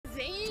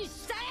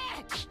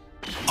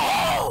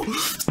no!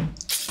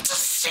 The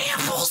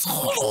samples,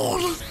 hold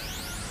on!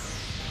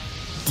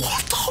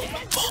 What the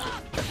fuck?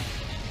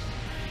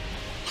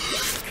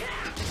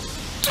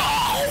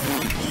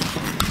 Oh.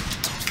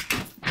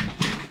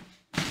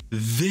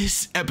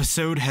 This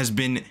episode has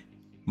been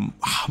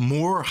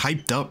more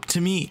hyped up to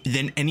me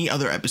than any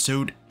other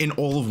episode in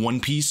all of One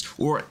Piece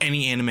or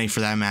any anime for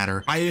that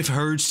matter. I have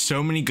heard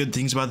so many good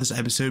things about this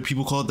episode.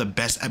 People call it the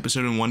best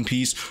episode in One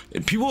Piece.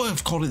 People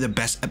have called it the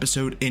best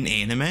episode in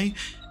anime.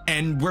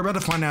 And we're about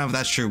to find out if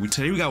that's true.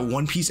 Today we got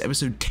One Piece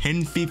episode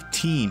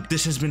 1015.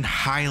 This has been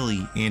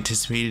highly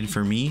anticipated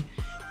for me.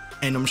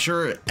 And I'm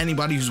sure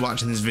anybody who's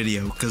watching this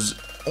video, because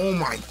oh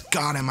my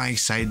god, am I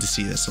excited to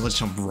see this. So let's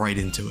jump right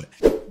into it.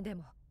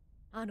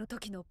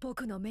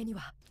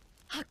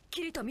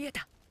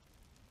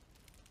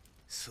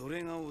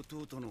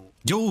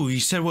 Yo, you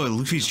said what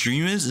Luffy's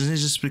dream is? Isn't it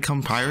just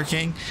become Pirate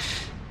King?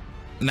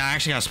 Nah, I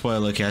actually got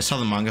spoiled. Okay, I saw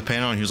the manga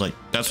panel and he was like,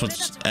 that's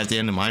what's at the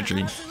end of my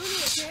dream.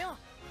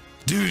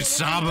 Dude,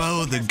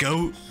 Sabo, the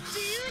goat.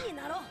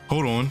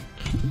 Hold on.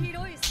 I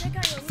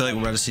feel like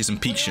we're about to see some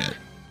peak shit.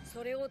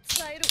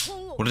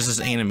 What is this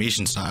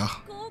animation style?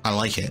 I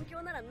like it.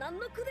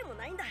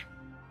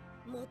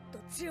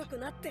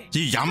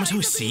 Dude,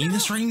 Yamato's seeing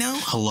this right now?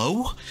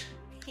 Hello?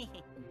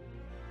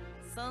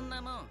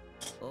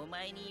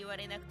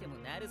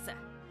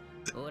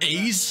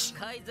 Ace?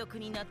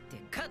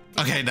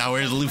 Okay, now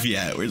where's Luffy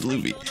at? Where's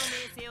Luffy?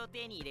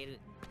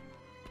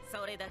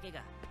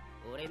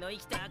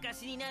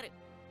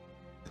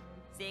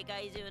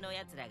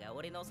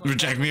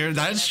 Reject me?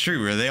 That's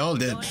true, they all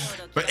did.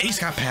 But Ace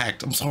got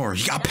packed. I'm sorry,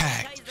 he got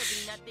packed.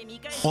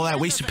 All that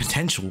wasted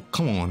potential.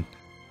 Come on.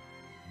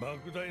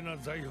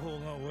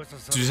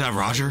 Is that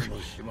Roger?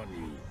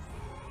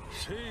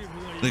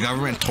 The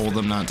government told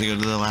them not to go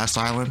to the last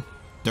island.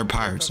 They're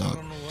pirates, dog.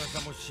 Oh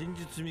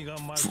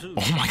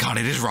my god,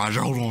 it is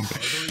Roger. Hold on.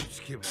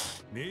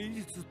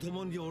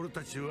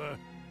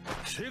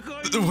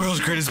 The world's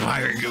greatest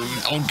pirate.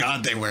 Oh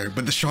god, they were.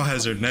 But the Straw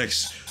Hats are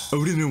next.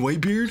 Oden and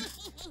Whitebeard?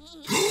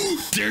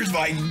 There's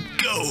my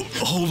goat.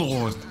 Hold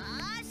on.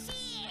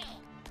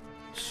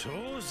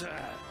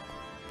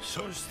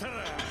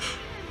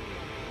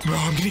 Bro,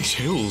 I'm getting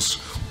chills.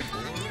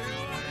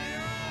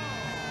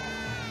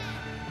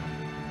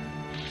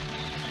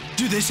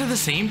 Dude, they said the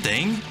same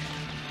thing.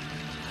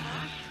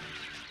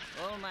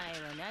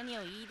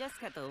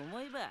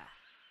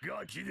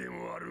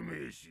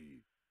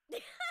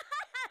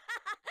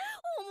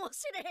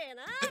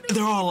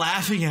 They're all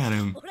laughing at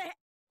him. Wait.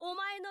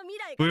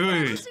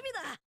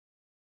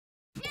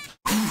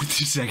 Ooh,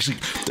 this is actually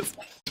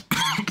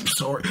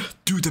sorry,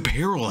 dude. The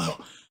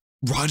parallel.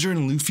 Roger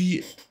and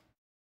Luffy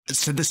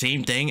said the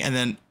same thing, and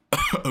then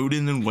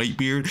Oden and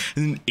Whitebeard,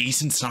 and then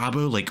Ace and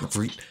Sabo like.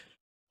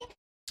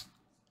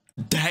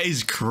 That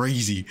is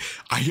crazy.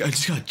 I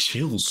just got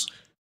chills.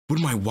 What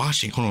am I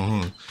watching? Hold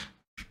on.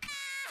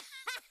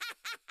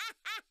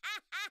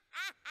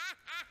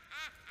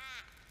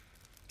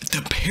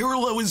 The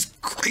parallel is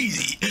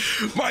crazy.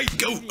 My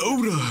goat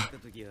Oda.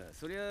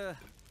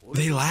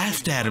 They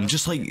laughed at him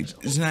just like,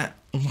 isn't that?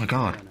 Oh my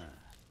god.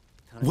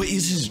 What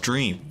is his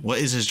dream? What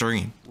is his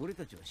dream?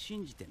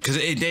 Because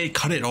they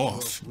cut it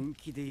off.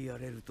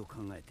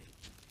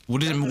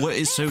 What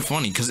is so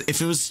funny? Because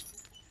if it was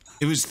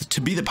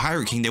to be the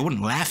Pirate King, they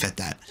wouldn't laugh at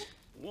that.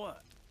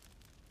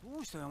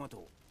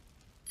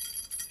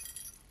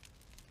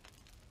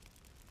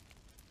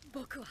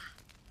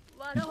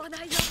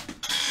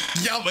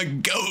 Yama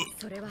goat.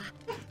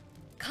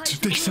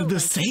 They said the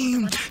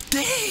same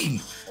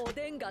thing.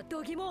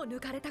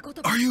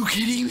 Are you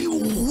kidding me?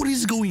 What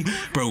is going,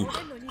 bro?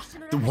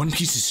 The One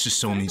Piece is just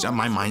so neat. On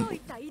my mind.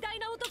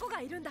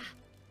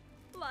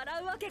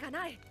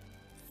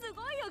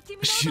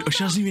 She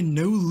doesn't even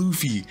know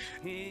Luffy.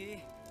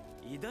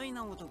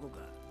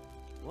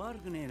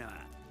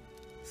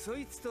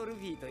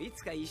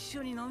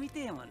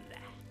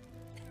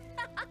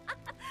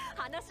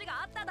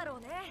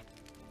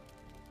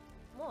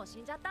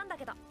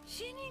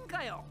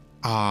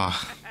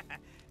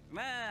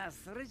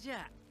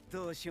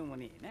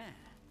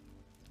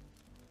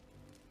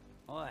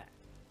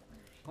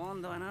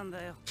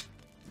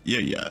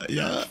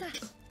 Yeah.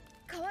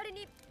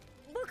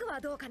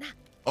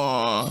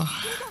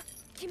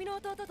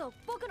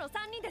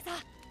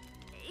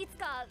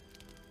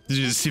 Did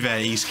you see that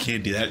Ace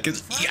can't do that?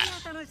 Cause yeah.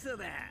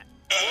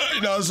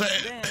 You know what I'm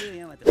saying?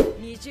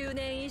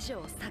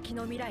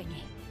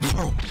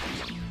 Bro.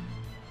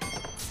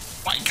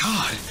 My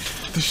god,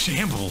 the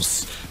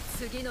shambles.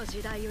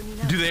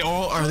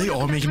 Are they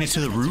all making it to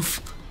the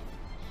roof?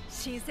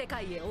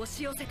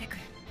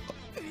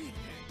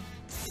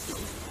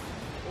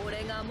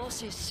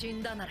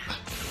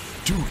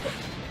 Dude,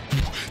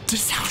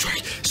 this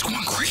soundtrack is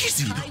going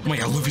crazy. Oh my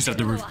god, Luffy's at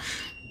the roof.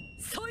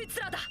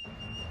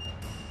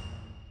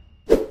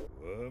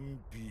 One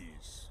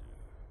Piece.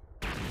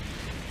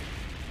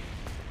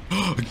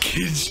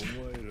 Kids.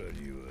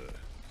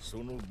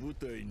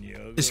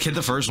 Is Kid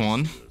the first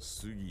one?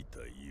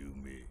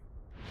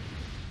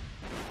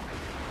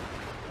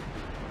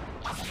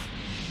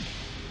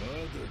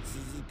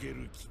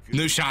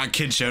 No shot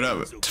kid showed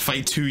up to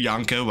fight 2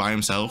 Yonko by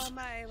himself.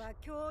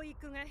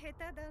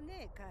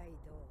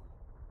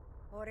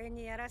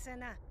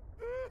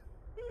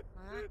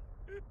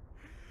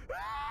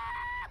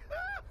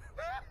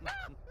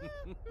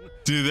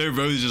 Dude, they're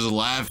both just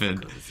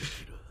laughing.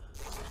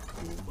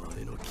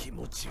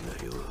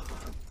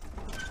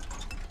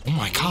 Oh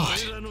my god.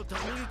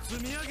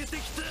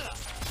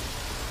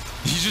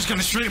 He's just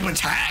gonna straight up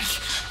attack?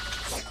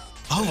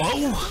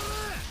 Hello?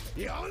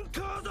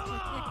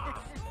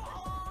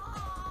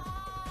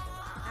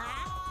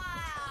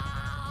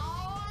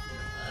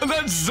 And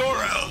that's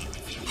Zoro!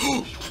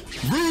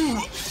 Rue!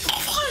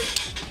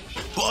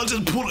 Law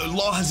just pulled it.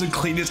 Law has the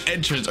cleanest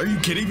entrance. Are you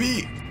kidding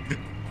me?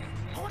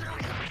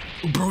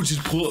 Bro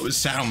just pulled up and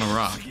sat on the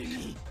rock.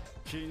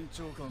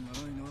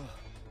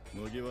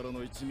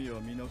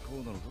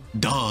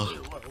 Duh.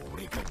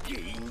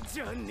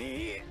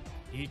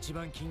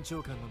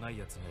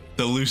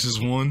 The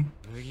loosest one.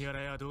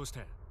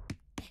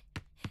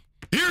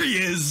 Here he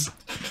is!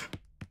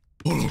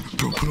 Hold on,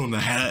 bro, put on the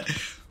hat.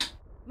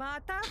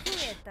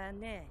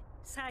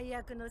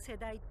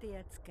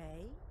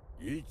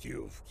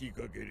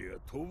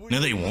 No,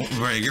 they won't.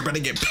 Right, you're about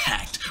to get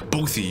packed.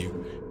 Both of you.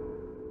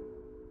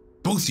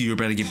 Both of you are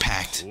about to get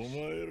packed. Oh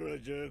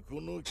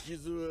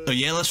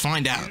yeah, let's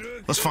find out.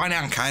 Let's find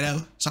out,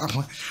 Kaido. Stop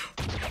playing.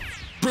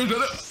 Bro, no,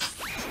 no.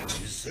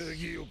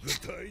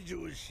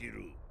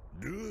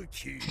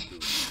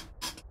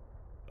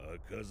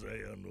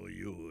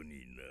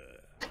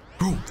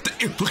 Bro,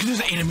 look at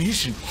this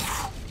animation.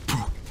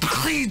 Bro,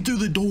 clean through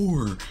the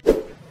door.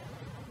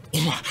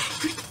 Oh my.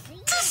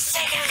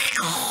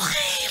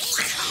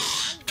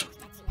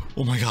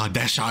 Oh my god,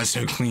 that shot is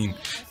so clean.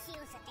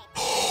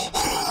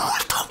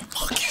 What the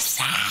fuck is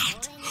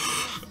that?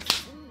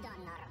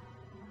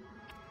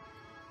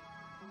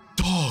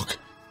 Dog.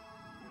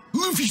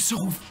 Luffy's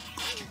so...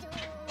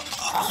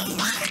 Oh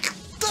my god.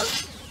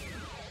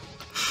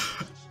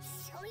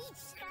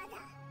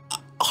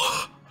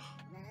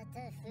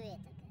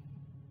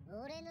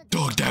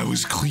 Dog, that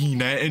was clean.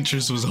 That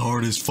entrance was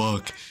hard as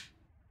fuck.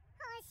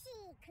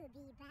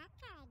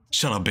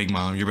 Shut up, Big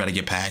Mom. You're about to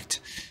get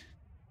packed.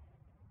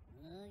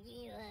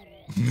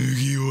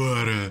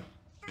 Mugiwara.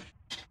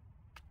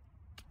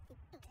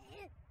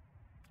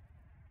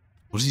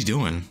 What is he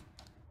doing?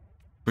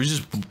 We're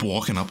just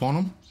walking up on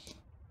him?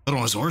 I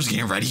don't know, Zoro's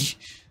getting ready.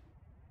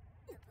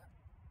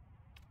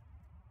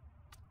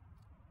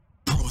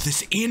 Bro,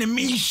 this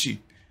animation.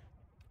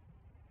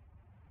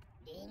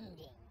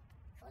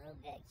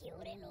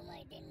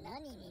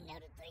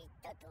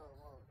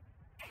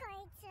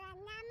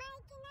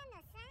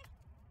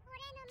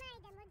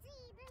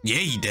 Yeah,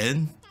 he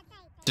did.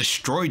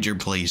 Destroyed your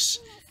place.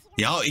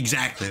 Yeah,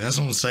 exactly. That's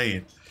what I'm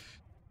saying.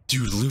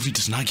 Dude, Luffy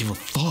does not give a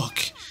fuck.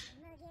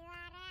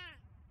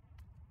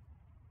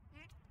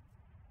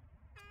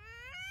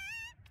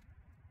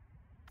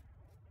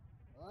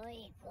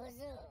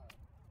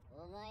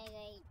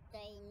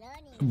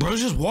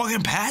 Bro's just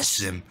walking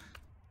past him.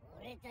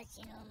 He's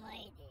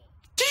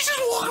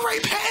just walking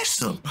right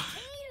past him.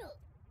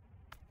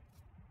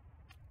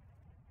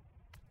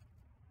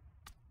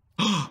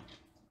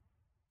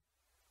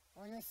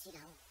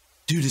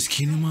 Dude, is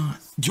Kinema...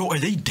 Yo, are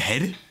they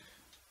dead?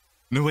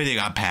 No way they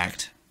got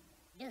packed.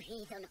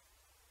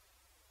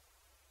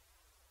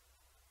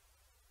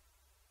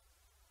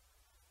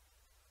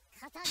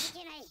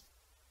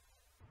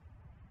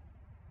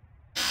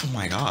 Oh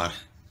my god.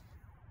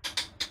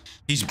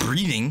 He's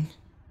breathing.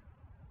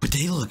 But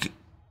they look...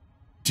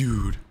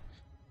 Dude.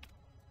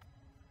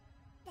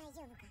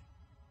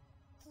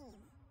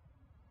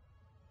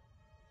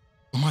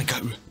 Oh my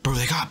god. Bro,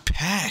 they got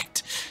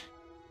packed.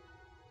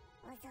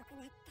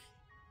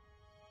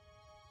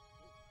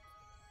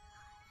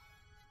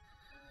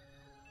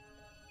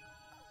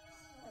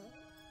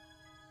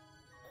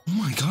 Oh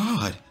my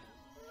god.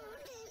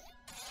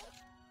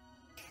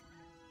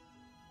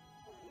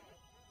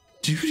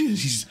 Dude,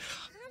 he's...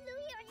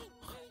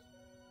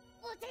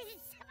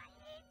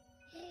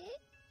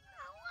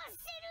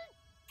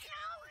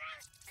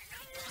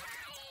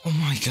 Oh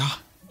my god.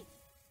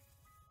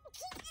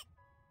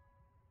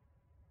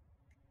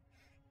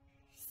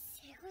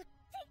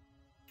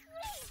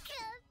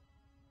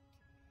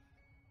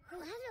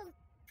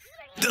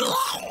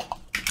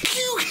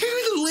 You hear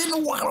the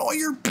little one on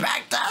your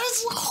back? That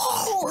is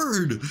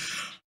hard.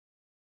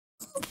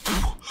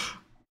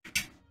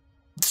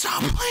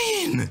 Stop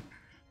playing.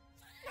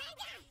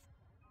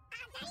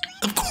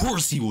 Of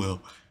course he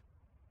will.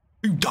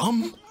 Are you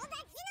dumb?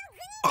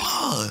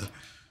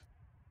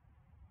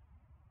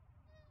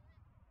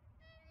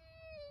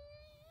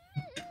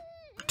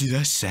 Dude,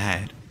 that's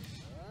sad.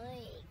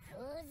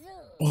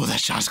 Oh, that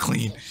shot's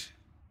clean.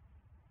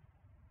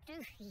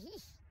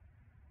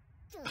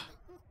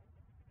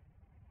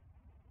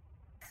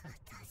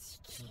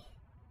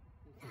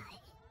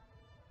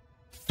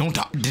 Don't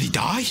die. Did he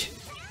die?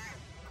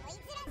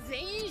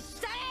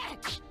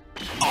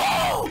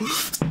 Oh!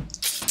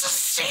 The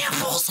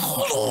samples!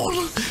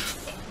 Hold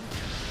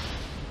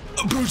on!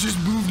 Bro, just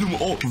move them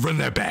all. Run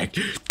that back.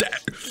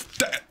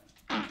 That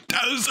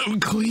was so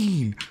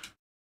clean.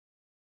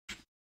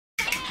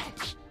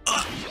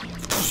 Oh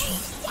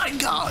my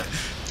god.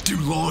 Dude,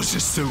 Law is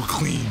just so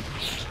clean.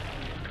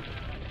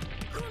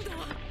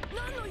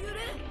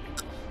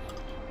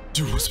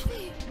 Dude, what's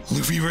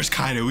Luffy vs.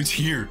 Kaido? It's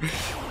here.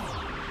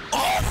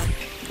 Oh!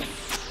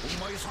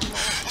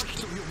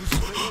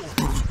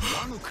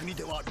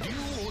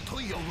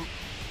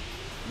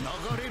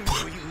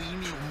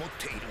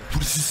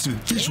 What is this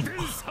visual?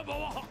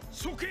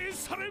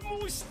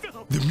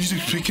 The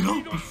music's picking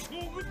up.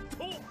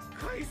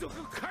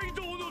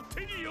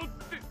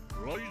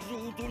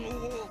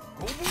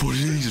 What are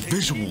these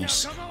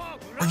visuals?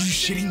 Are you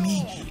shitting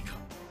me?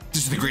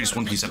 This is the greatest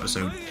One Piece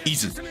episode.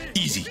 Easy.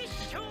 This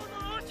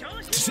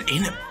is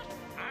in it.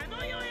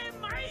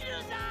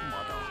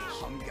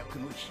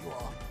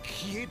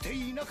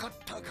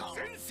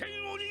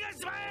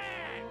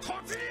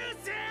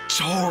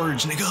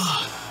 Charge, nigga.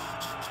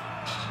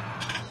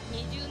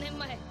 20年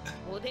前、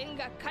おでん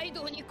がカイ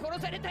ドウに殺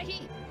された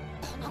日、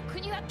この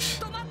国は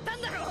止まった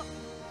んだろう。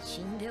死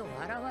んで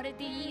笑われ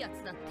ていいや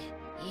つだって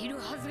いる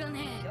はずが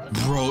ねえ。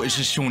Bro, it's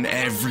just showing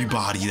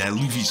everybody that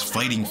Luffy's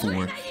fighting for. 偉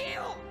いん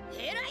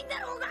だ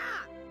ろうが。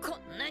こ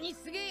んなに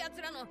すげえや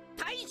つらの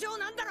大将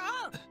なんだろ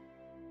う。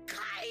カ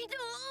イドウ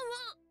を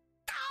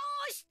倒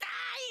したい。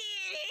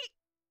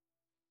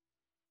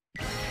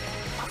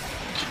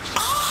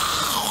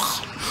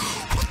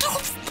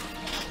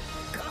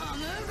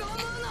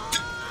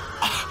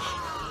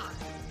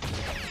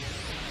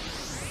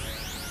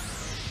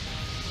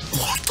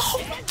What the? What the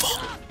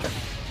fuck?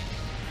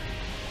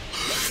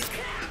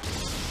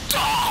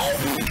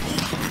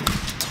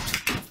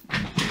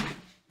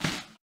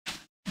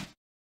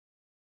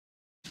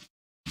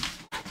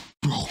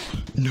 Bro,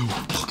 no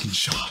fucking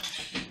shot.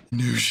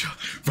 No shot.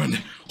 Run.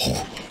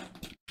 Oh.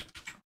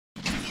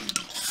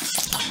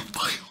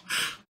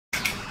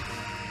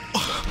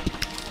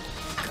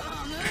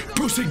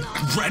 Bro, say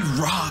red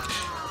rock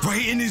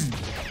right in his.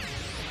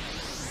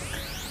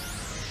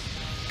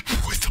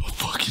 What the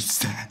fuck is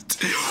that?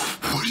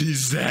 What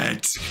is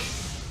that?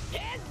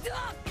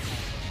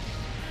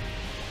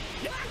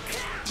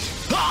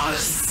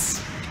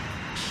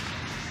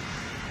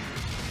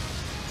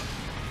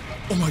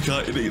 Oh my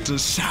god, it's a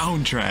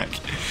soundtrack.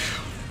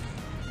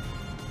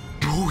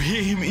 Bro,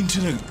 hit him into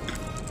the.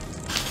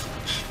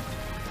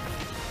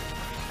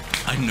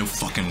 I have no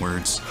fucking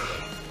words.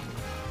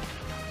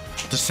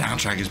 The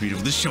soundtrack is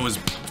beautiful. This show is.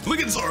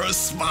 Look at Zoro's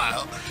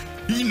smile.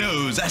 He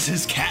knows that's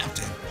his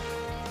captain.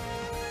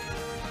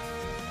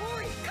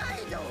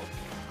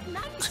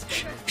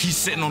 He's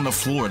sitting on the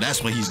floor.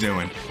 That's what he's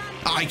doing.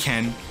 I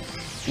can.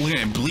 Look at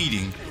him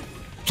bleeding.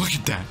 Look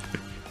at that.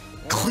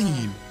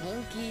 Clean.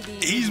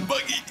 He's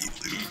buggy.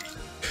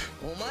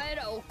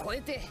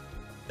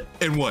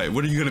 And what?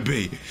 What are you gonna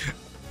be?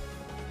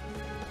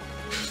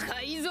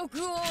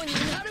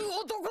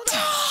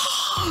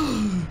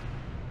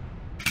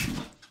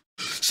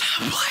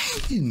 Stop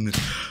playing.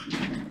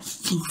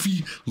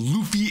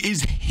 Luffy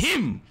is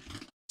him.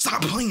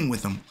 Stop playing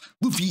with him.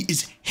 Luffy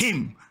is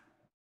him.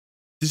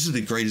 This is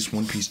the greatest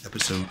One Piece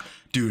episode.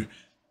 Dude,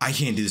 I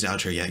can't do this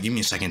outro yet. Give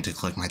me a second to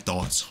collect my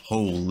thoughts.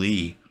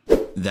 Holy.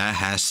 That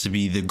has to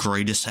be the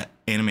greatest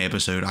anime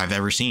episode I've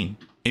ever seen.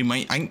 It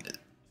might,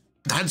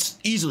 that's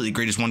easily the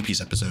greatest One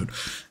Piece episode.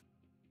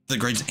 The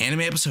greatest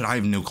anime episode, I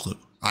have no clue.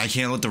 I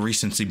can't let the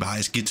recency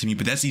bias get to me,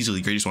 but that's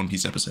easily the greatest One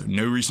Piece episode.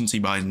 No recency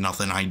bias,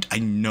 nothing. I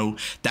know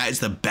that is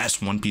the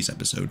best One Piece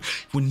episode.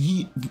 When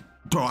he,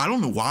 bro, I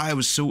don't know why I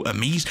was so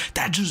amazed.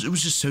 It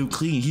was just so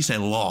clean. He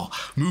said, Law,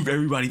 move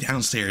everybody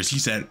downstairs. He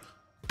said,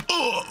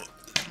 oh,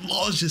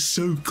 Law is just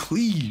so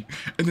clean.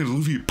 And then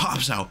Luffy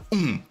pops out,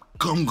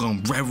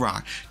 Gum Red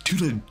Rock to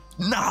the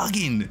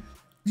noggin. Are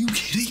you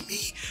kidding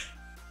me?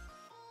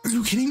 Are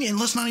you kidding me? And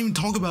let's not even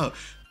talk about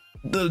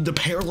the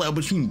parallel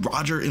between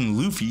Roger and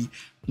Luffy,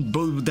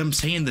 both of them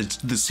saying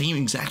the same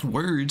exact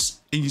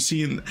words, and you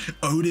see in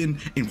Odin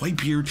and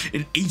Whitebeard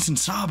and Ace and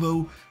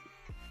Sabo.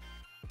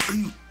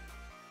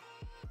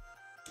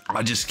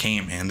 I just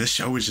can't, man. This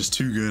show is just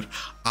too good.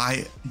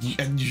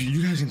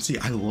 You guys can see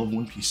I love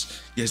One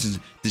Piece. Yes,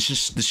 the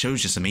show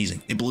is just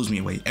amazing. It blows me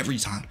away every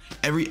time,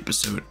 every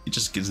episode. It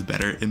just gets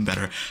better and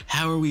better.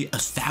 How are we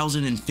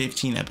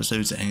 1,015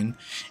 episodes in,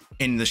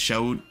 and the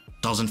show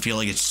doesn't feel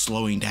like it's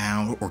slowing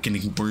down or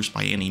getting worse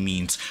by any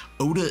means?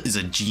 Oda is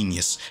a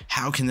genius.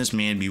 How can this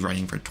man be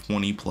writing for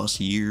 20 plus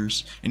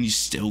years and he's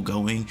still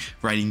going,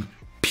 writing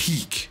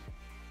peak?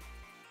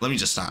 Let me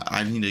just stop.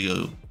 I need to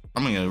go.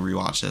 I'm gonna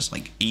rewatch this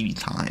like 80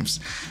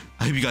 times.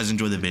 I hope you guys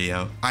enjoyed the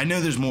video. I know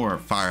there's more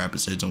Fire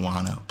episodes in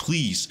Wano.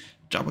 Please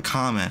drop a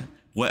comment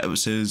what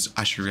episodes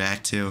I should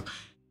react to.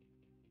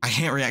 I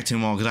can't react to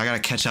them all because I gotta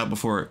catch up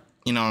before,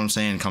 you know what I'm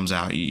saying, comes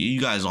out. You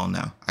guys all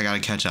know. I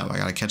gotta catch up. I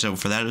gotta catch up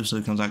before that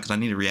episode comes out because I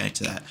need to react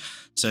to that.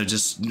 So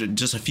just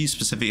a few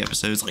specific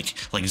episodes like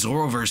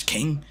Zoro vs.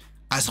 King.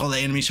 I saw the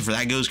animation for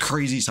that goes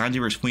crazy. Sanji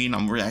vs. Queen.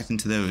 I'm reacting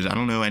to those. I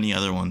don't know any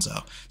other ones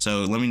though.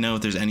 So let me know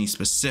if there's any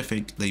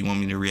specific that you want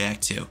me to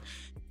react to.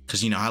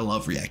 because, you know, I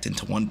love reacting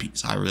to One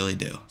Piece. I really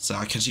do. So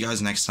I'll catch you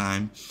guys next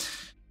time.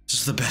 This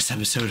is the best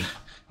episode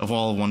of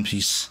all of One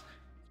Piece.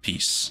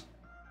 Peace.